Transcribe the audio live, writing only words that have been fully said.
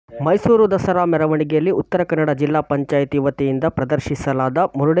ಮೈಸೂರು ದಸರಾ ಮೆರವಣಿಗೆಯಲ್ಲಿ ಉತ್ತರ ಕನ್ನಡ ಜಿಲ್ಲಾ ಪಂಚಾಯಿತಿ ವತಿಯಿಂದ ಪ್ರದರ್ಶಿಸಲಾದ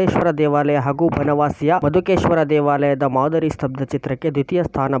ಮುರುಡೇಶ್ವರ ದೇವಾಲಯ ಹಾಗೂ ಬನವಾಸಿಯ ಮಧುಕೇಶ್ವರ ದೇವಾಲಯದ ಮಾದರಿ ಸ್ತಬ್ಧ ಚಿತ್ರಕ್ಕೆ ದ್ವಿತೀಯ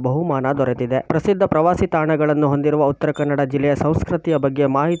ಸ್ಥಾನ ಬಹುಮಾನ ದೊರೆತಿದೆ. ಪ್ರಸಿದ್ಧ ಪ್ರವಾಸಿ ತಾಣಗಳನ್ನು ಹೊಂದಿರುವ ಉತ್ತರ ಕನ್ನಡ ಜಿಲ್ಲೆಯ ಸಂಸ್ಕೃತಿಯ ಬಗ್ಗೆ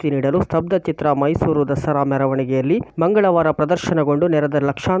ಮಾಹಿತಿ ನೀಡಲು ಸ್ತಬ್ಧ ಚಿತ್ರ ಮೈಸೂರು ದಸರಾ ಮೆರವಣಿಗೆಯಲ್ಲಿ ಮಂಗಳವಾರ ಪ್ರದರ್ಶನಗೊಂಡು ನೆರೆದ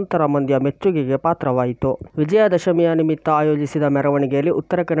ಲಕ್ಷಾಂತರ ಮಂದಿಯ ಮೆಚ್ಚುಗೆಗೆ ಪಾತ್ರವಾಯಿತು. ವಿಜಯದಶಮಿಯ ನಿಮಿತ್ತ ಆಯೋಜಿಸಿದ ಮೆರವಣಿಗೆಯಲ್ಲಿ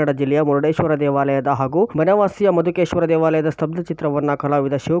ಉತ್ತರ ಕನ್ನಡ ಜಿಲ್ಲೆಯ ಮುರುಡೇಶ್ವರ ದೇವಾಲಯದ ಹಾಗೂ ಬನವಾಸಿಯ ಮಧುಕೇಶ್ವರ ದೇವಾಲಯದ ಸ್ತಬ್ಧ ಚಿತ್ರವನ್ನು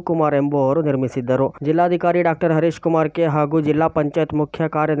ಕಲಾವಿದ ಶಿವಕುಮಾರ್ ಎಂಬುವವರು ನಿರ್ಮಿಸಿದ್ದರು. ಜಿಲ್ಲಾಧಿಕಾರಿ ಡಾಕ್ಟರ್ ಹರೀಶ್ ಕುಮಾರ್ ಕೆ ಹಾಗೂ ಜಿಲ್ಲಾ ಪಂಚಾಯತ್ ಮುಖ್ಯ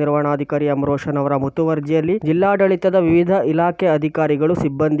ಕಾರ್ಯನಿರ್ವಹಣಾಧಿಕಾರಿ ಎಂ ರೋಷನ್ ಅವರ ಮುತುವರ್ಜಿಯಲ್ಲಿ ಜಿಲ್ಲಾಡಳಿತದ ವಿವಿಧ ಇಲಾಖೆ ಅಧಿಕಾರಿಗಳು,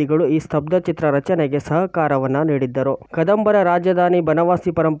 ಸಿಬ್ಬಂದಿಗಳು ಈ ಸ್ತಬ್ಧ ಚಿತ್ರ ರಚನೆಗೆ ಸಹಕಾರವನ್ನ ನೀಡಿದ್ದರು. ಕದಂಬರ ರಾಜಧಾನಿ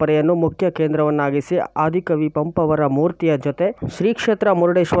ಬನವಾಸಿ ಪರಂಪರೆಯನ್ನು ಮುಖ್ಯ ಕೇಂದ್ರವನ್ನಾಗಿಸಿ ಆದಿಕವಿ ಪಂಪವರ ಮೂರ್ತಿಯ ಜೊತೆ ಶ್ರೀ ಕ್ಷೇತ್ರ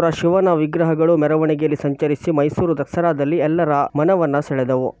ಮುರುಡೇಶ್ವರ ಶಿವನ ವಿಗ್ರಹಗಳು ಮೆರವಣಿಗೆಯಲ್ಲಿ ಸಂಚರಿಸಿ ಮೈಸೂರು ದಸರಾದಲ್ಲಿ ಎಲ್ಲರ ಮನವನ್ನ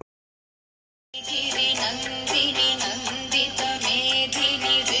ಸೆಳೆದವು.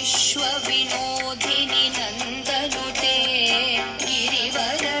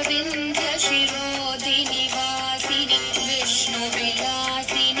 गिरिवरविंध्य शिरोधिनि वासिनि विष्णु विला